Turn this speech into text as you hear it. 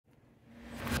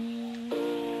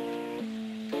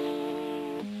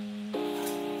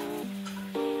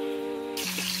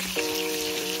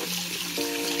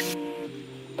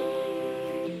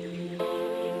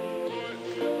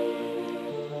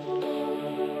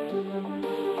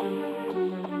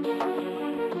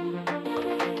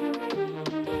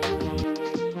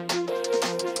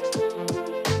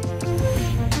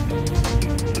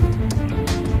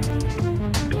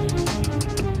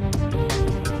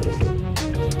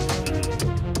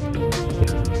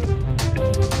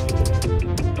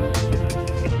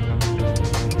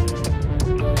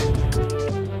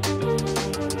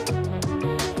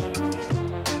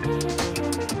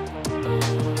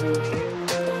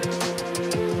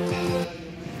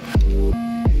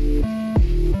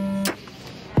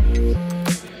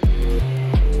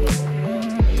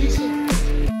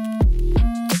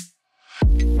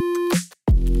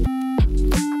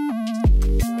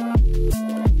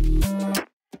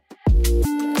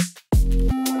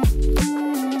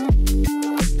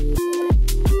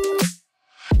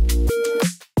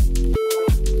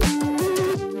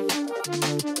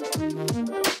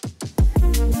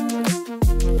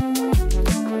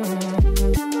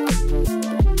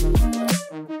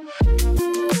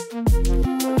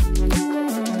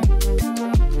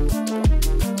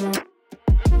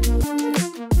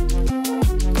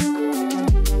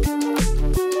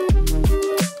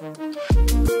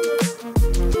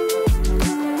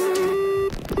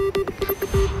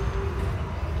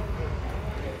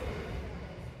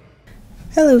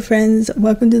Hello friends,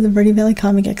 welcome to the Verde Valley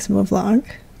Comic Expo vlog.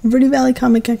 Verde Valley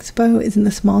Comic Expo is in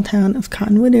the small town of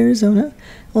Cottonwood, Arizona,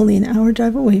 only an hour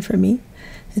drive away from me.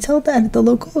 It's held at the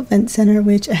local event center,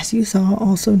 which as you saw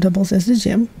also doubles as a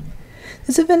gym.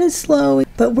 This event is slow,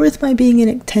 but worth my being in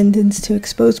attendance to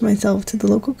expose myself to the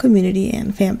local community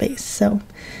and fan base. So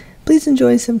please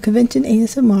enjoy some convention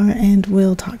ASMR and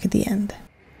we'll talk at the end.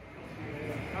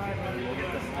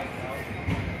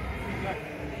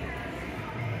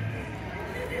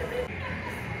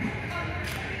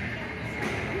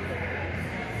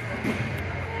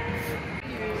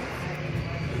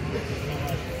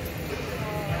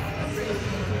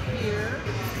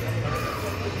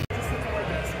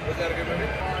 Was that a good movie?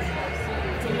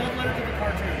 It's a love letter to the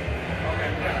cartoon.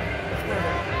 Okay, yeah, that's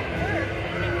perfect.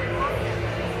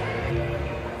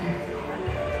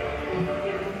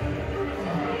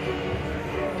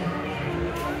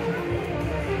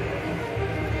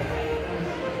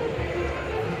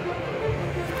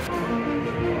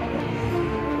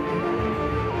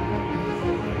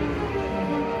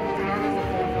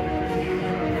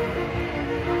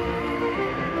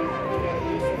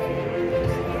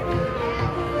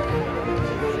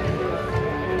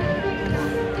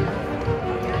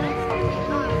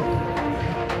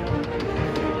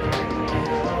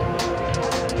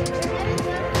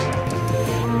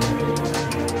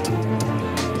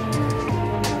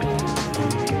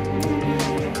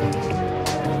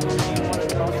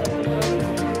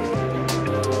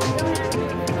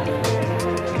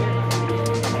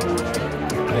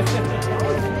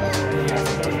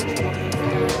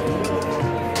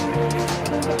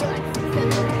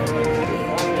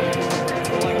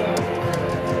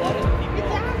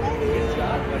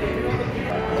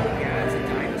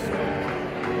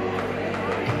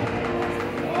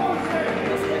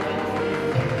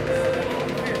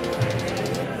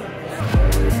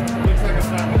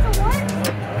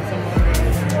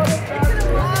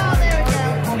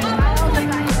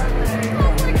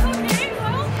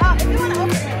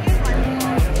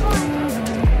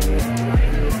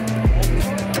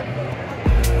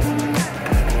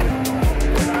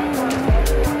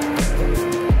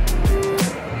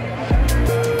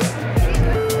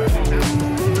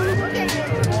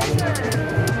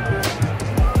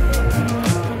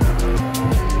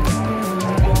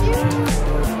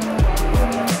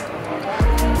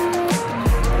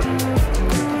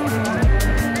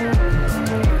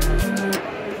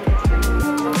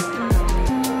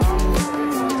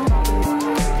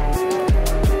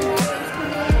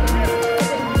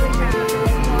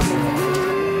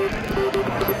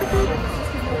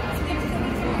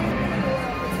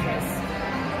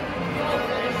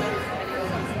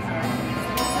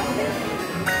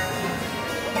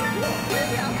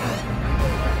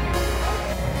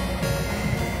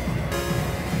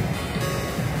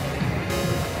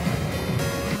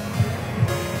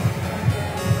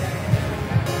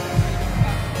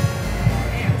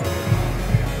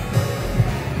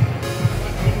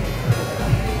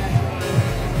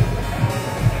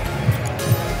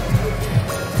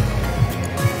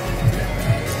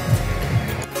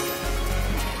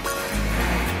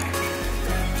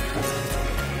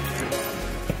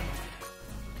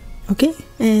 Okay,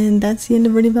 and that's the end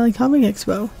of Verde Valley Comic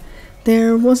Expo.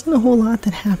 There wasn't a whole lot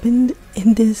that happened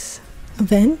in this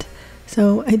event,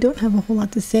 so I don't have a whole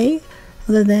lot to say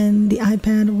other than the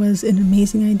iPad was an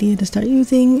amazing idea to start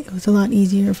using. It was a lot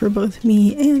easier for both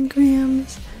me and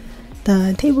Grams.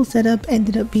 The table setup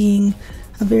ended up being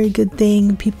a very good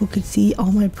thing. People could see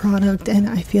all my product and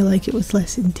I feel like it was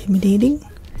less intimidating.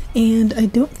 And I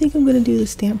don't think I'm going to do the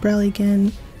stamp rally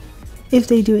again if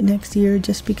they do it next year,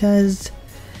 just because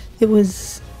it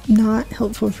was not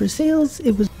helpful for sales.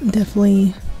 It was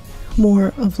definitely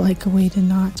more of like a way to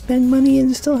not spend money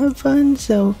and still have fun,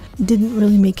 so didn't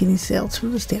really make any sales for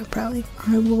the stamp rally.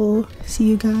 I will see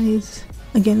you guys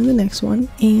again in the next one,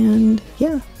 and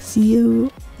yeah, see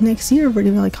you next year, Verde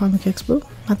Valley Comic Expo.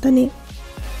 Mata ne!